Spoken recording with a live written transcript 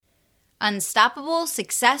Unstoppable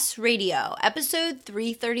Success Radio, episode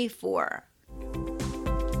 334.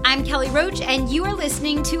 I'm Kelly Roach, and you are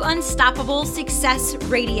listening to Unstoppable Success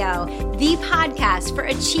Radio, the podcast for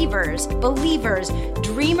achievers, believers,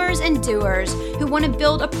 dreamers, and doers who want to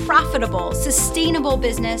build a profitable, sustainable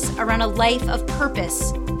business around a life of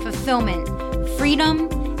purpose, fulfillment, freedom,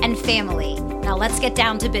 and family. Now let's get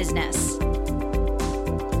down to business.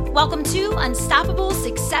 Welcome to Unstoppable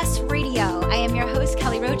Success Radio. I am your host,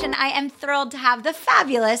 Kelly Roach, and I am thrilled to have the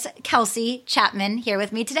fabulous Kelsey Chapman here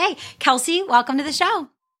with me today. Kelsey, welcome to the show.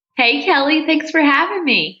 Hey, Kelly. Thanks for having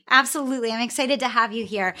me. Absolutely. I'm excited to have you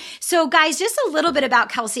here. So guys, just a little bit about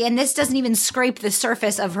Kelsey, and this doesn't even scrape the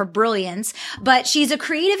surface of her brilliance, but she's a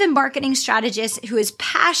creative and marketing strategist who is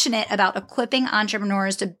passionate about equipping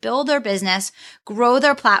entrepreneurs to build their business, grow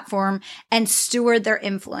their platform, and steward their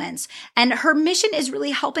influence. And her mission is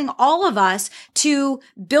really helping all of us to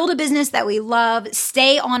build a business that we love,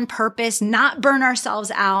 stay on purpose, not burn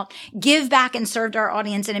ourselves out, give back and serve our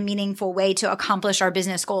audience in a meaningful way to accomplish our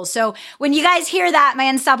business goals. So when you guys hear that, my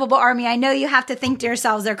Unstoppable Army, I know you have to think to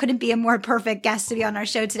yourselves, there couldn't be a more perfect guest to be on our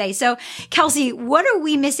show today. So Kelsey, what are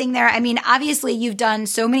we missing there? I mean, obviously you've done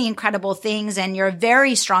so many incredible things and you're a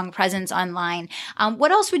very strong presence online.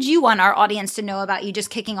 What else would you want our audience to know about you just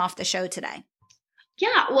kicking off the show today?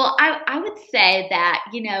 Yeah, well, I would say that,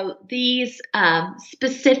 these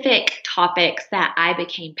specific topics that I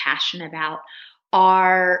became passionate about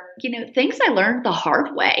are, things I learned the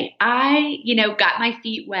hard way. I, got my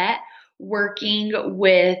feet wet working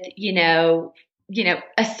with,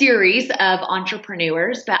 a series of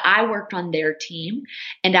entrepreneurs, but I worked on their team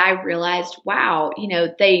and I realized, wow,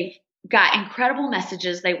 they've got incredible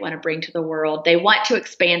messages they want to bring to the world. They want to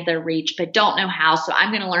expand their reach, but don't know how. So I'm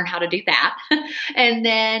going to learn how to do that. And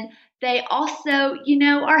then they also,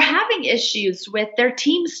 are having issues with their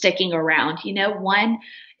team sticking around. One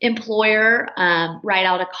employer right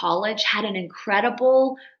out of college had an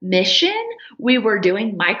incredible mission. We were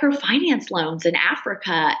doing microfinance loans in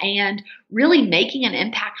Africa and really making an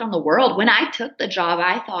impact on the world. When I took the job,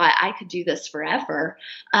 I thought I could do this forever.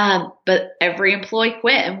 But every employee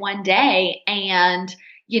quit in one day, and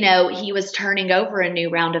he was turning over a new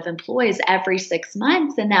round of employees every 6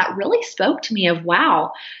 months. And that really spoke to me of,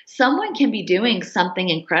 wow, someone can be doing something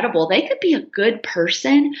incredible. They could be a good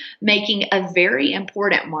person making a very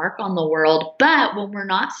important mark on the world. But when we're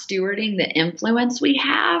not stewarding the influence we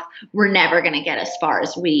have, we're never going to get as far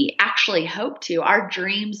as we actually hope to. Our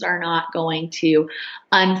dreams are not going to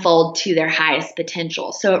unfold to their highest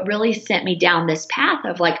potential. So it really sent me down this path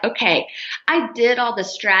of like, okay, I did all the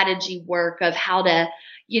strategy work of how to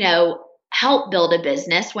help build a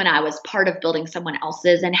business when I was part of building someone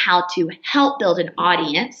else's, and how to help build an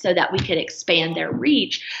audience so that we could expand their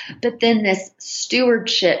reach. But then this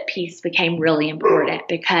stewardship piece became really important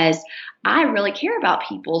because I really care about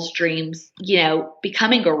people's dreams,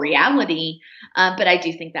 becoming a reality. But I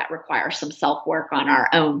do think that requires some self-work on our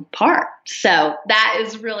own part. So that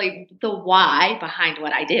is really the why behind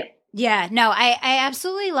what I do. Yeah, no, I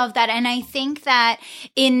absolutely love that. And I think that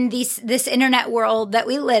in this internet world that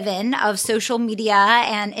we live in of social media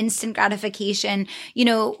and instant gratification,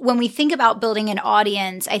 when we think about building an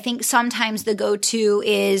audience, I think sometimes the go-to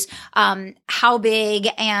is how big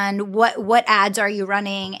and what ads are you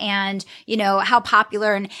running and, how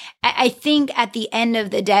popular. And I think at the end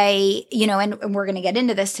of the day, and we're going to get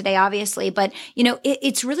into this today, obviously, but,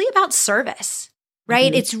 it's really about service.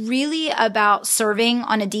 Right? Mm-hmm. It's really about serving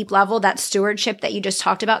on a deep level, that stewardship that you just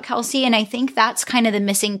talked about, Kelsey. And I think that's kind of the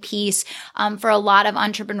missing piece for a lot of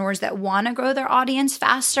entrepreneurs that want to grow their audience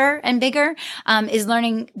faster and bigger, is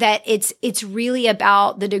learning that it's really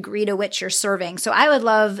about the degree to which you're serving. So I would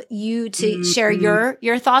love you to share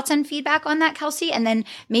your thoughts and feedback on that, Kelsey, and then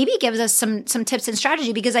maybe give us some tips and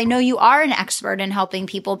strategy, because I know you are an expert in helping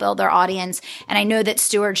people build their audience. And I know that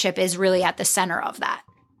stewardship is really at the center of that.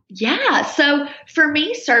 Yeah. So for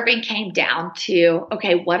me, serving came down to,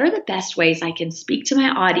 okay, what are the best ways I can speak to my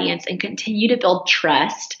audience and continue to build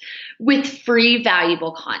trust with free,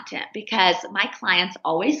 valuable content? Because my clients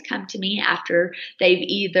always come to me after they've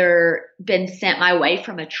either been sent my way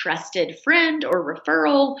from a trusted friend or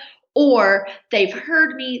referral, or they've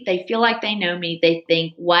heard me, they feel like they know me, they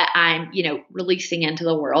think what I'm, releasing into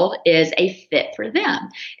the world is a fit for them.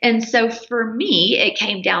 And so for me, it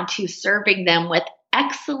came down to serving them with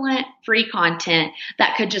excellent free content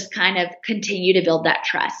that could just kind of continue to build that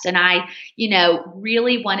trust. And I,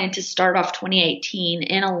 really wanted to start off 2018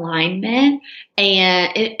 in alignment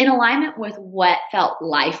and in alignment with what felt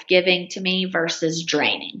life-giving to me versus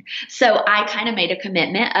draining. So I kind of made a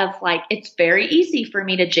commitment of like, it's very easy for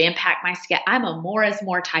me to jam pack my schedule. I'm a more is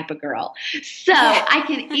more type of girl. So I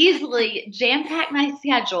can easily jam pack my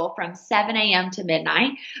schedule from 7 a.m. to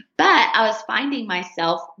midnight. But I was finding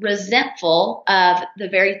myself resentful of the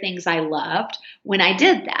very things I loved when I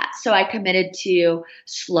did that. So I committed to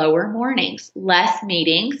slower mornings, less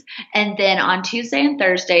meetings. And then on Tuesday and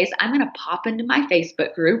Thursdays, I'm going to pop into my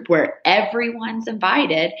Facebook group where everyone's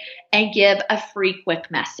invited and give a free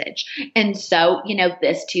quick message. And so,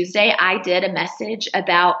 this Tuesday, I did a message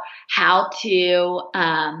about how to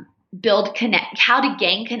how to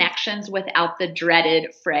gain connections without the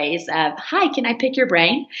dreaded phrase of, hi, can I pick your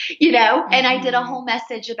brain? And I did a whole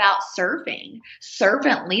message about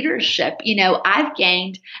servant leadership. I've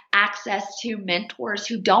gained access to mentors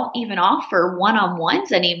who don't even offer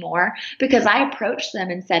one-on-ones anymore because I approached them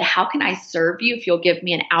and said, how can I serve you if you'll give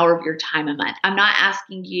me an hour of your time a month? I'm not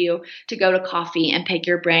asking you to go to coffee and pick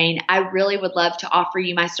your brain. I really would love to offer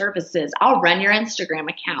you my services. I'll run your Instagram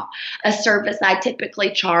account, a service I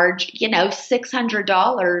typically charge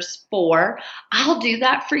 $600 for. I'll do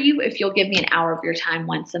that for you if you'll give me an hour of your time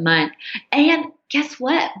once a month. And guess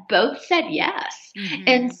what? Both said yes. Mm-hmm.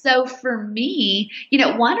 And so for me,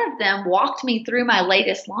 one of them walked me through my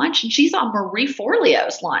latest launch, and she's on Marie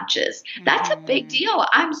Forleo's launches. Mm-hmm. That's a big deal.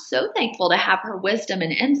 I'm so thankful to have her wisdom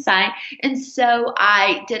and insight. And so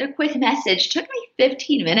I did a quick message. Took me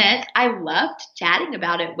 15 minutes. I loved chatting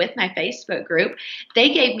about it with my Facebook group.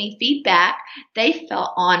 They gave me feedback. They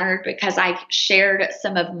felt honored because I shared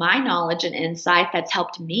some of my knowledge and insight that's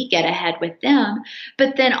helped me get ahead with them.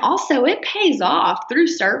 But then also it pays off. Through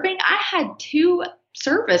serving, I had 2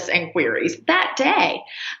 service inquiries that day.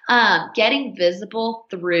 Getting visible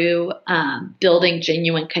through building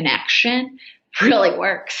genuine connection really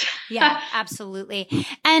works. Yeah, absolutely.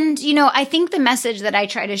 And, I think the message that I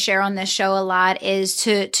try to share on this show a lot is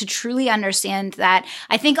to truly understand that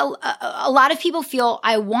I think a lot of people feel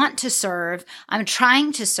I want to serve. I'm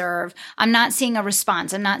trying to serve. I'm not seeing a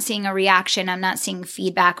response. I'm not seeing a reaction. I'm not seeing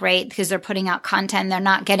feedback, right? Because they're putting out content. They're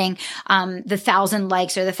not getting the 1,000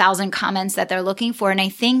 likes or the 1,000 comments that they're looking for. And I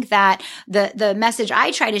think that the message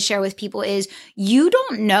I try to share with people is you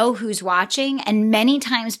don't know who's watching. And many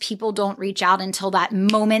times people don't reach out until that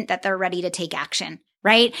moment that they're ready to take action,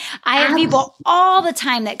 right? I have people all the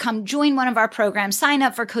time that come join one of our programs, sign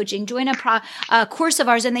up for coaching, join a course of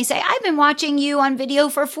ours, and they say, I've been watching you on video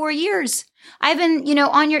for 4 years. I've been,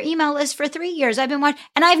 on your email list for 3 years. I've been watching,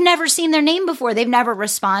 and I've never seen their name before. They've never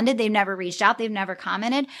responded. They've never reached out. They've never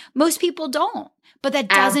commented. Most people don't, but that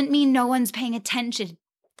doesn't mean no one's paying attention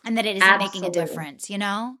and that it isn't making a difference,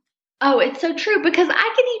 Oh, it's so true because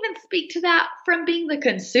I can even speak to that from being the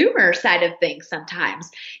consumer side of things sometimes.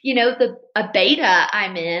 A beta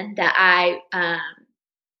I'm in that I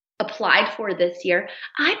applied for this year,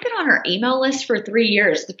 I've been on her email list for 3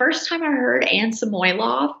 years. The first time I heard Anne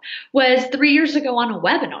Samoilov was 3 years ago on a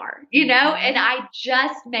webinar, and I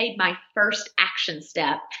just made my first action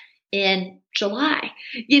step in July,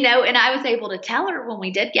 and I was able to tell her when we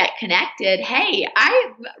did get connected, hey,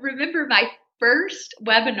 I remember my first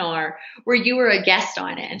webinar where you were a guest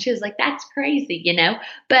on it. And she was like, that's crazy,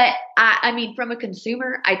 but I mean, from a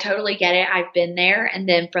consumer, I totally get it. I've been there. And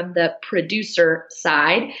then from the producer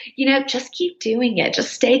side, just keep doing it.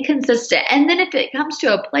 Just stay consistent. And then if it comes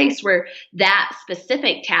to a place where that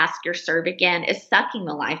specific task you're serving again is sucking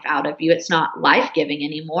the life out of you, it's not life-giving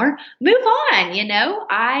anymore, move on.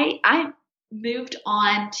 I moved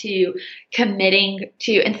on to committing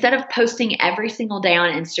to, instead of posting every single day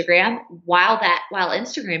on Instagram, while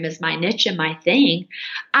Instagram is my niche and my thing,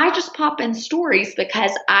 I just pop in stories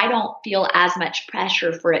because I don't feel as much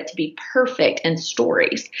pressure for it to be perfect in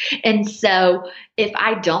stories. And so if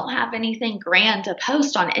I don't have anything grand to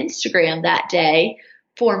post on Instagram that day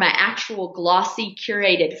for my actual glossy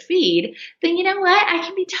curated feed, then you know what? I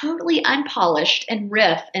can be totally unpolished and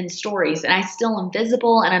riff in stories, and I still am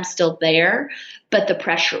visible and I'm still there, but the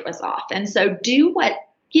pressure was off. And so do what,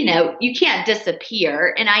 you can't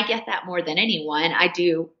disappear. And I get that more than anyone. I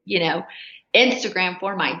do, Instagram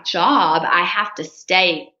for my job. I have to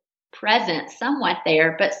stay present somewhat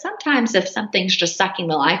there, but sometimes if something's just sucking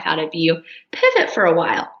the life out of you, pivot for a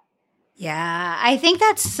while. Yeah, I think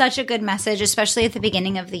that's such a good message, especially at the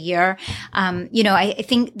beginning of the year. I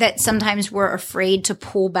think that sometimes we're afraid to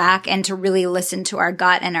pull back and to really listen to our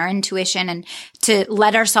gut and our intuition and to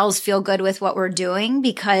let ourselves feel good with what we're doing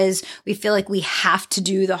because we feel like we have to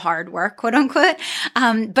do the hard work, quote unquote.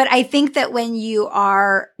 But I think that when you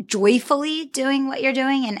are joyfully doing what you're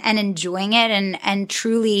doing and enjoying it and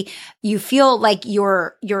truly you feel like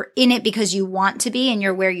you're in it because you want to be and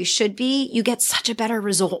you're where you should be, you get such a better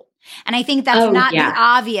result. And I think that's not the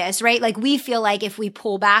obvious, right? Like we feel like if we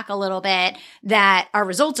pull back a little bit that our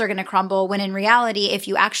results are going to crumble when in reality, if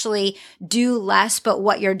you actually do less, but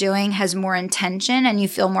what you're doing has more intention and you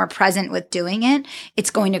feel more present with doing it,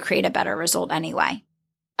 it's going to create a better result anyway.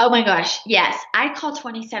 Oh my gosh. Yes. I call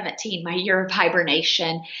 2017 my year of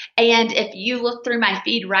hibernation. And if you look through my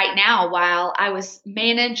feed right now, while I was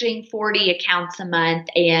managing 40 accounts a month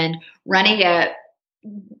and running a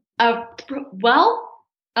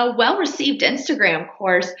well-received Instagram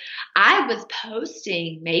course, I was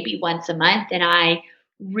posting maybe once a month and I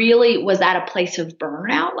really was at a place of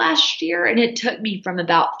burnout last year. And it took me from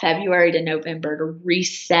about February to November to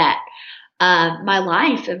reset my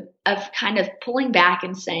life of kind of pulling back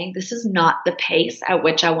and saying, this is not the pace at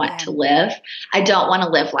which I want to live. I don't want to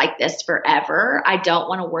live like this forever. I don't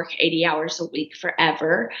want to work 80 hours a week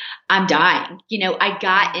forever. I'm dying. I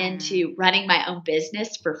got into running my own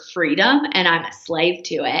business for freedom and I'm a slave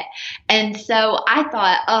to it. And so I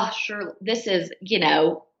thought, oh, sure, this is,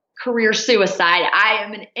 career suicide. I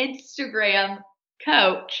am an Instagram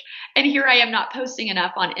coach. And here I am not posting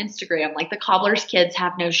enough on Instagram. Like the cobbler's kids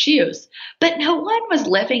have no shoes, but no one was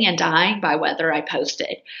living and dying by whether I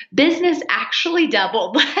posted. Business actually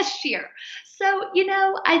doubled last year. So,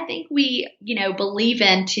 I think we, believe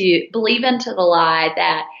into the lie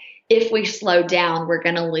that if we slow down, we're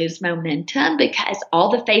going to lose momentum because all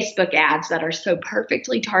the Facebook ads that are so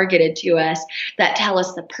perfectly targeted to us that tell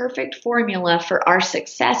us the perfect formula for our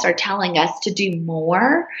success are telling us to do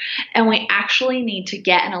more. And we actually need to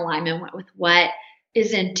get in alignment with what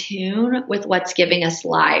is in tune with what's giving us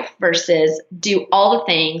life versus do all the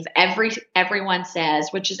things everyone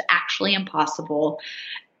says, which is actually impossible.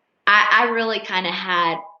 I really kind of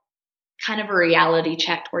had a reality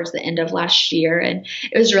check towards the end of last year. And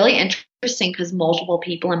it was really interesting because multiple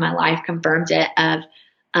people in my life confirmed it of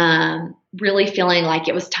really feeling like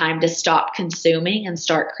it was time to stop consuming and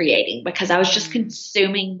start creating because I was just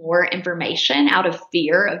consuming more information out of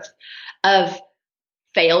fear of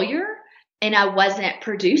failure and I wasn't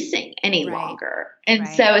producing any longer. And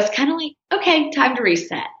so it's kind of like, okay, time to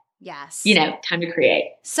reset. Yes. Time to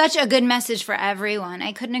create. Such a good message for everyone.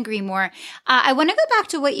 I couldn't agree more. I want to go back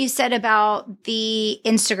to what you said about the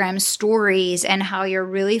Instagram stories and how you're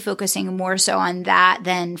really focusing more so on that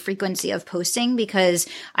than frequency of posting, because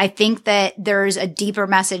I think that there's a deeper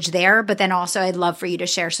message there, but then also I'd love for you to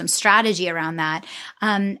share some strategy around that.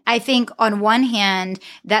 I think on one hand,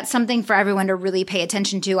 that's something for everyone to really pay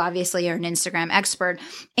attention to. Obviously, you're an Instagram expert,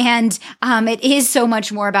 and it is so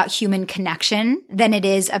much more about human connection than it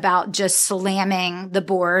is about just slamming the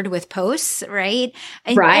board with posts, right?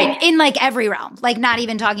 In like every realm, like not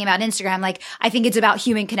even talking about Instagram. Like I think it's about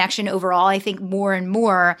human connection overall. I think more and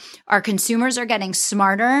more our consumers are getting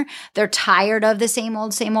smarter. They're tired of the same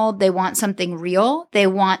old, same old. They want something real. They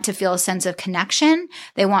want to feel a sense of connection.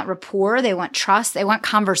 They want rapport. They want trust. They want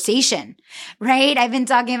conversation, right? I've been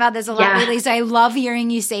talking about this a lot lately. So I love hearing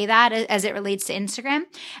you say that as it relates to Instagram.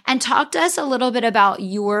 And talk to us a little bit about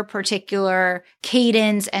your particular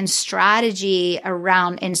cadence and strategy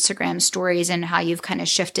around Instagram stories and how you've kind of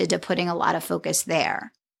shifted to putting a lot of focus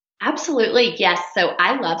there. Absolutely. Yes. So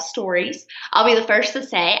I love stories. I'll be the first to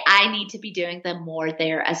say I need to be doing them more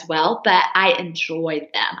there as well, but I enjoy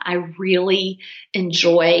them. I really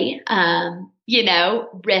enjoy,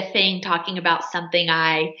 riffing, talking about something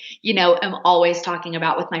I, am always talking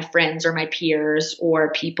about with my friends or my peers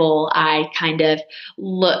or people I kind of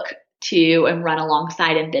look to and run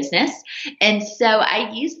alongside in business. And so I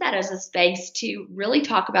use that as a space to really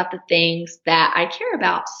talk about the things that I care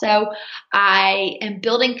about. So I am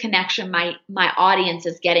building connection. My audience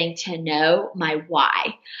is getting to know my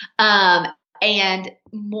why. And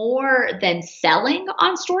more than selling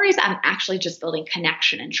on stories, I'm actually just building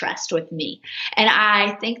connection and trust with me. And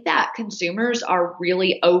I think that consumers are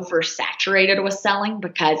really oversaturated with selling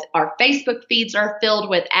because our Facebook feeds are filled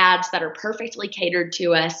with ads that are perfectly catered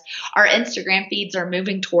to us. Our Instagram feeds are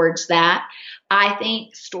moving towards that. I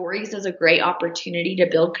think stories is a great opportunity to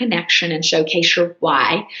build connection and showcase your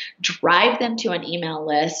why, drive them to an email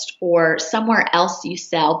list or somewhere else you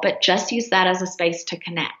sell, but just use that as a space to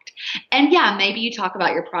connect. And yeah, maybe you talk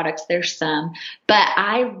about your products, there's some, but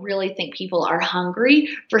I really think people are hungry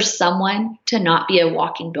for someone to not be a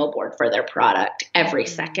walking billboard for their product every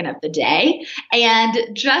second of the day.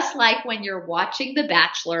 And just like when you're watching The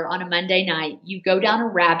Bachelor on a Monday night, you go down a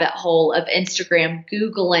rabbit hole of Instagram,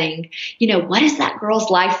 Googling, what is that girl's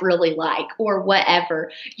life really like or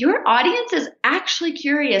whatever. Your audience is actually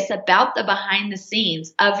curious about the behind the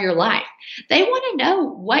scenes of your life. They want to know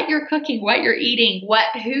what you're cooking, what you're eating,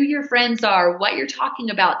 who your friends are, what you're talking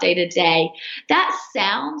about day to day. That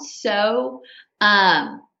sounds so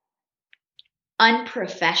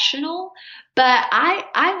unprofessional, but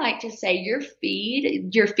I like to say your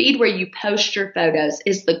feed where you post your photos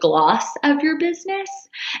is the gloss of your business,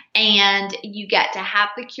 and you get to have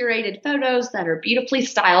the curated photos that are beautifully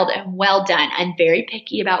styled and well done. I'm very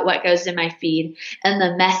picky about what goes in my feed and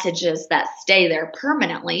the messages that stay there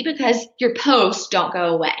permanently because your posts don't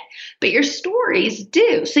go away, but your stories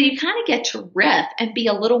do. So you kind of get to riff and be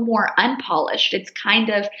a little more unpolished. It's kind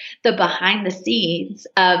of the behind the scenes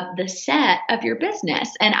of the set of your business.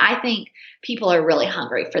 And I think people are really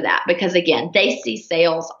hungry for that because, again, they see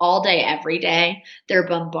sales all day, every day. They're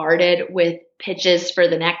bombarded with pitches for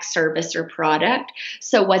the next service or product.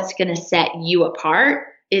 So what's going to set you apart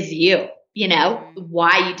is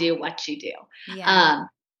why you do what you do. Yeah.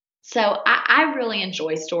 So I really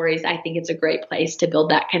enjoy stories. I think it's a great place to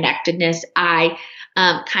build that connectedness. I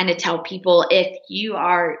kind of tell people, if you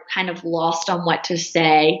are kind of lost on what to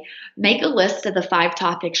say, make a list of the 5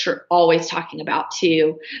 topics you're always talking about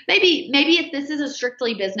too. Maybe if this is a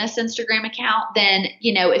strictly business Instagram account, then,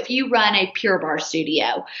 if you run a Pure Barre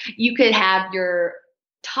studio, you could have your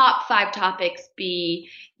top 5 topics be,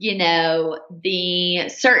 the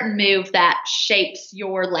certain move that shapes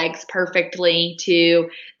your legs perfectly, to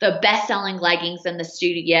the best-selling leggings in the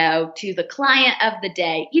studio, to the client of the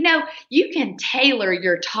day. You can tailor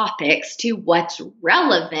your topics to what's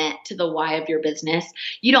relevant to the why of your business.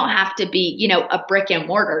 You don't have to be, a brick and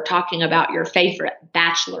mortar talking about your favorite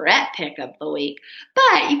bachelorette pick of the week,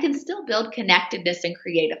 but you can still build connectedness and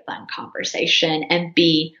create a fun conversation and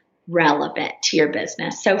be relevant to your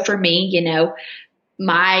business. So for me,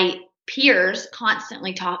 my peers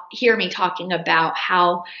constantly hear me talking about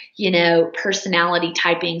how, personality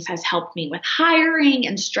typings has helped me with hiring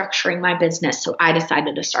and structuring my business. So I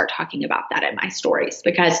decided to start talking about that in my stories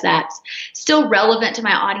because that's still relevant to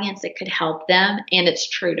my audience. It could help them, and it's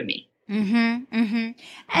true to me. Mm-hmm, mm-hmm.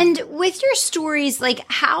 And with your stories, like,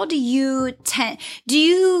 how do you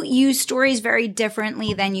use stories very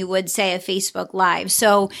differently than you would say a Facebook Live?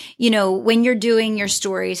 So, when you're doing your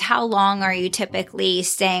stories, how long are you typically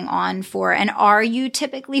staying on for? And are you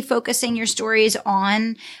typically focusing your stories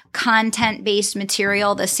on content-based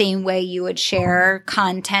material the same way you would share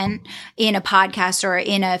content in a podcast or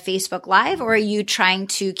in a Facebook Live? Or are you trying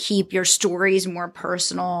to keep your stories more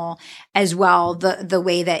personal as well, the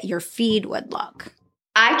way that your feed would look?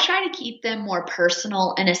 I try to keep them more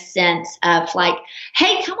personal in a sense of like,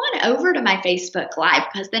 hey, come on over to my Facebook Live,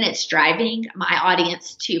 because then it's driving my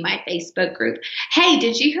audience to my Facebook group. Hey,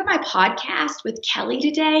 did you hear my podcast with Kelly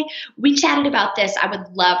today? We chatted about this. I would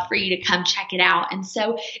love for you to come check it out. And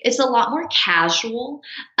so it's a lot more casual.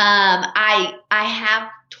 I have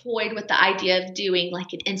toyed with the idea of doing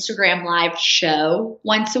like an Instagram Live show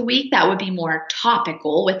once a week. That would be more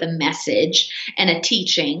topical with a message and a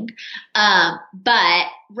teaching. But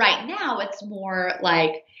right now it's more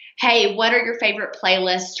like, hey, what are your favorite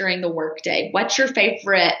playlists during the workday? What's your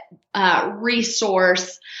favorite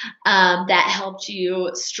resource that helped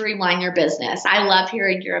you streamline your business? I love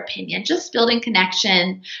hearing your opinion, just building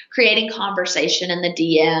connection, creating conversation in the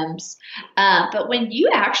DMs. But when you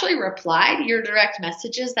actually reply to your direct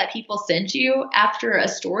messages that people send you after a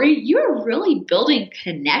story, you're really building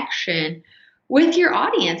connection with your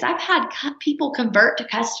audience. I've had people convert to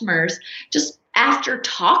customers just after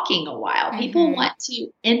talking a while. People want to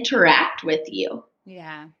interact with you.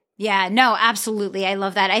 Yeah. Yeah, no, absolutely. I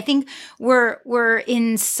love that. I think we're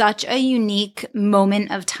in such a unique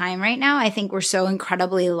moment of time right now. I think we're so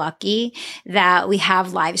incredibly lucky that we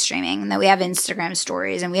have live streaming and that we have Instagram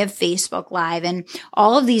stories and we have Facebook Live and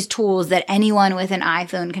all of these tools that anyone with an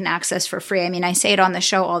iPhone can access for free. I mean, I say it on the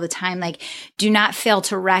show all the time, like, do not fail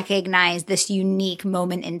to recognize this unique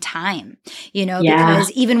moment in time,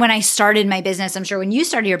 because even when I started my business, I'm sure when you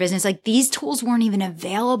started your business, like, these tools weren't even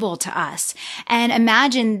available to us. And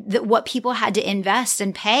imagine what people had to invest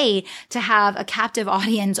and pay to have a captive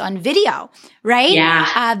audience on video, right?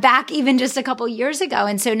 Yeah. Back even just a couple years ago.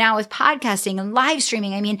 And so now with podcasting and live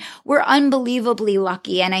streaming, I mean, we're unbelievably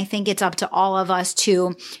lucky. And I think it's up to all of us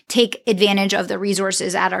to take advantage of the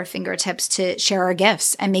resources at our fingertips to share our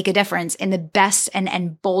gifts and make a difference in the best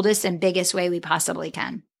and boldest and biggest way we possibly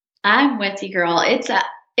can. I'm with you, girl.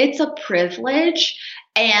 It's a privilege,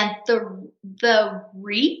 and the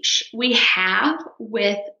reach we have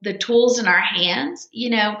with the tools in our hands,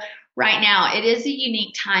 right now it is a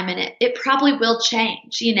unique time, and it probably will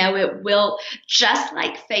change. It will, just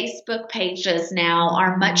like Facebook pages now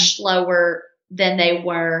are much slower than they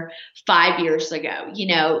were 5 years ago. You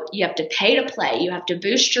have to pay to play. You have to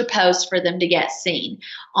boost your posts for them to get seen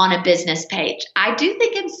on a business page. I do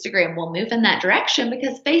think Instagram will move in that direction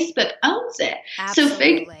because Facebook owns it.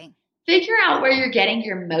 Absolutely. So figure out where you're getting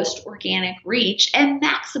your most organic reach and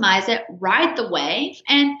maximize it, ride the wave.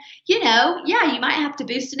 And, you might have to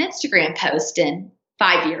boost an Instagram post in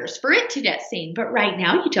 5 years for it to get seen, but right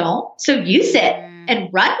now you don't. So use it and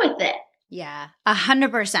run with it. Yeah,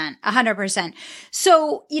 100%.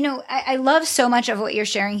 So, I love so much of what you're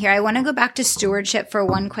sharing here. I want to go back to stewardship for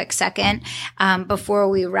one quick second, before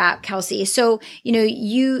we wrap, Kelsey. So,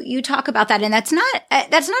 you talk about that, and that's not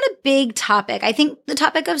a big topic. I think the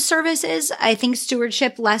topic of service is, I think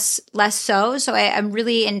stewardship less so. So I'm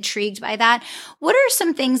really intrigued by that. What are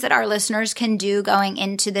some things that our listeners can do going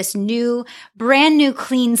into this brand new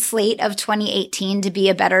clean slate of 2018 to be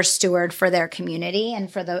a better steward for their community and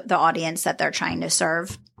for the audience that they're trying to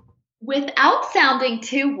serve? Without sounding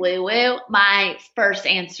too woo-woo, my first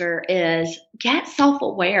answer is get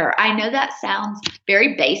self-aware. I know that sounds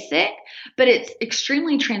very basic, but it's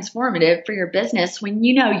extremely transformative for your business when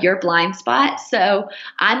you know your blind spot. So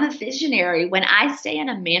I'm a visionary. When I stay in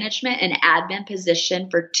a management and admin position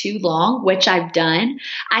for too long, which I've done,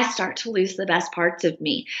 I start to lose the best parts of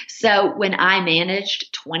me. So when I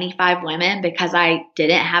managed 25 women because I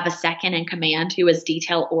didn't have a second in command who was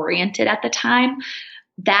detail-oriented at the time,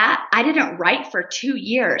 that I didn't write for 2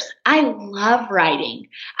 years. I love writing.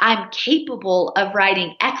 I'm capable of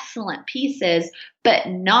writing excellent pieces, but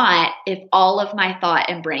not if all of my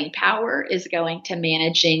thought and brain power is going to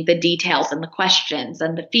managing the details and the questions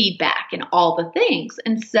and the feedback and all the things.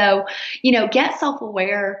 And so, get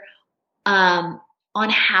self-aware, on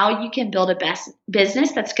how you can build a best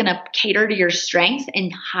business that's going to cater to your strengths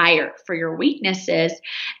and hire for your weaknesses.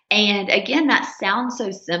 And again, that sounds so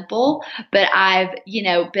simple, but I've,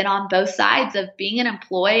 been on both sides of being an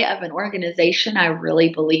employee of an organization I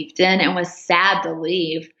really believed in and was sad to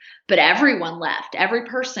leave. But everyone left. Every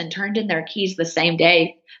person turned in their keys the same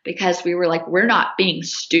day because we were like, we're not being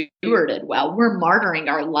stewarded well. We're martyring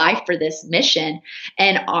our life for this mission,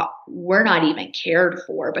 and we're not even cared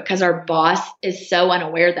for because our boss is so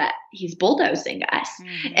unaware that he's bulldozing us.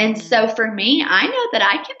 Mm-hmm. And so for me, I know that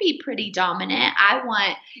I can be pretty dominant. I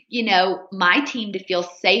want, my team to feel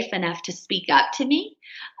safe enough to speak up to me,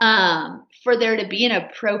 for there to be an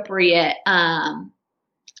appropriate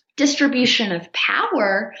distribution of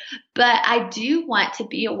power, but I do want to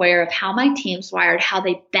be aware of how my team's wired, how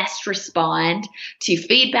they best respond to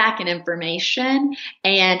feedback and information.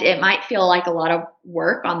 And it might feel like a lot of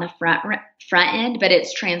work on the front end, but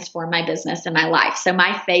it's transformed my business and my life. So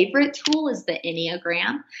my favorite tool is the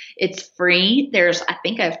Enneagram. It's free. There's, I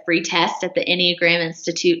think, a free test at the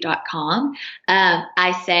EnneagramInstitute.com.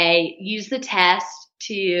 I say use the test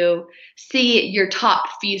to see your top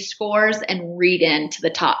few scores and read into the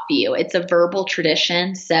top few. It's a verbal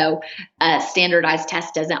tradition, so a standardized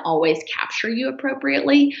test doesn't always capture you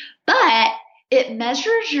appropriately, but it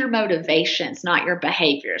measures your motivations, not your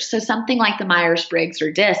behaviors. So something like the Myers-Briggs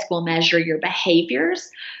or DISC will measure your behaviors,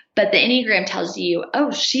 but the Enneagram tells you,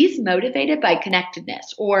 oh, she's motivated by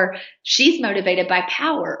connectedness, or she's motivated by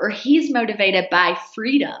power, or he's motivated by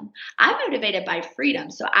freedom. I'm motivated by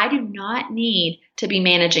freedom. So I do not need to be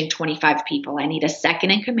managing 25 people. I need a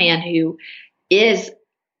second in command who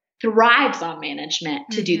thrives on management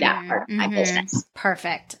to do that part of my business.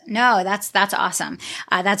 Perfect. No, that's awesome.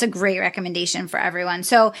 That's a great recommendation for everyone.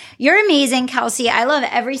 So you're amazing, Kelsey. I love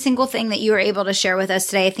every single thing that you were able to share with us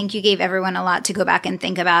today. I think you gave everyone a lot to go back and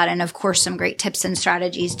think about, and of course, some great tips and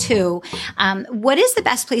strategies too. What is the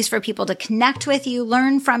best place for people to connect with you,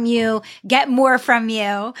 learn from you, get more from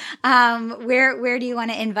you? Where do you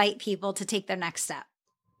want to invite people to take their next step?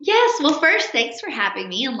 Yes. Well, first, thanks for having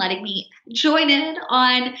me and letting me join in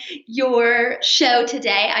on your show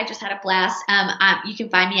today. I just had a blast. You can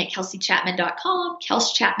find me at kelseychapman.com,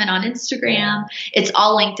 Kelsey Chapman on Instagram. It's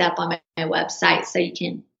all linked up on my website, so you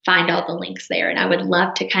can find all the links there. And I would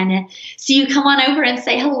love to kind of see you come on over and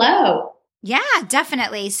say hello. Yeah,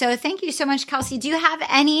 definitely. So thank you so much, Kelsey. Do you have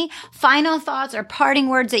any final thoughts or parting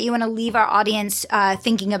words that you want to leave our audience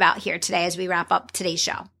thinking about here today as we wrap up today's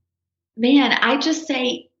show? Man, I just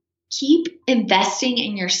say keep investing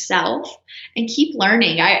in yourself and keep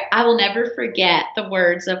learning. I will never forget the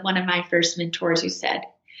words of one of my first mentors who said,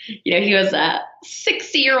 he was a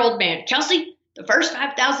 60-year-old man, Kelsey, the first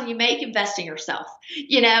 5,000 you make, invest in yourself,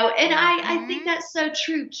 and I think that's so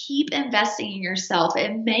true. Keep investing in yourself.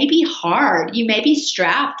 It may be hard. You may be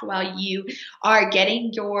strapped while you are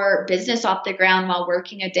getting your business off the ground while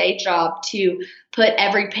working a day job to put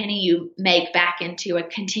every penny you make back into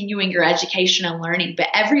continuing your education and learning. But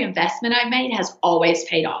every investment I made has always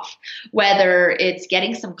paid off, whether it's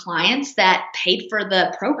getting some clients that paid for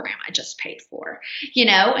the program I just paid for,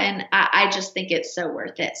 and I just think it's so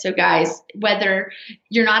worth it. So guys, whether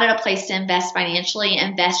you're not at a place to invest financially,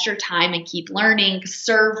 invest your time and keep learning,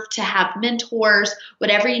 serve to have mentors,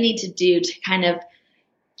 whatever you need to do to kind of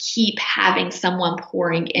keep having someone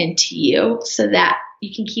pouring into you so that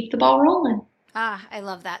you can keep the ball rolling. I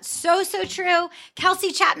love that. So, so true.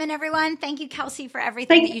 Kelsey Chapman, everyone. Thank you, Kelsey, for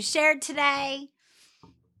everything that you shared today.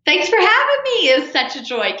 Thanks for having me. It was such a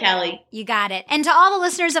joy, Kelly. You got it. And to all the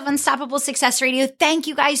listeners of Unstoppable Success Radio, thank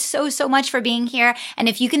you guys so, so much for being here. And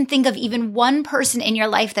if you can think of even one person in your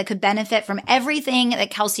life that could benefit from everything that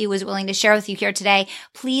Kelsey was willing to share with you here today,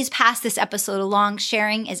 please pass this episode along.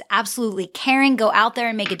 Sharing is absolutely caring. Go out there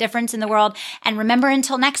and make a difference in the world. And remember,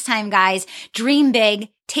 until next time, guys, dream big,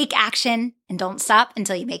 take action, and don't stop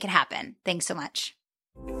until you make it happen. Thanks so much.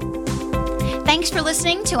 Thanks for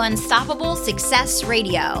listening to Unstoppable Success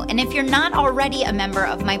Radio. And if you're not already a member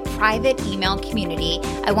of my private email community,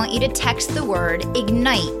 I want you to text the word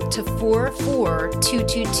IGNITE to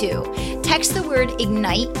 44222. Text the word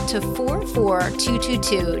IGNITE to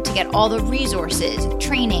 44222 to get all the resources,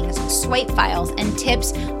 trainings, swipe files, and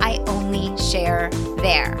tips I only share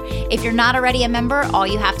there. If you're not already a member, all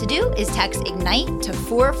you have to do is text IGNITE to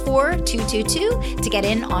 44222 to get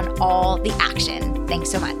in on all the action. Thanks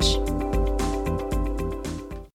so much.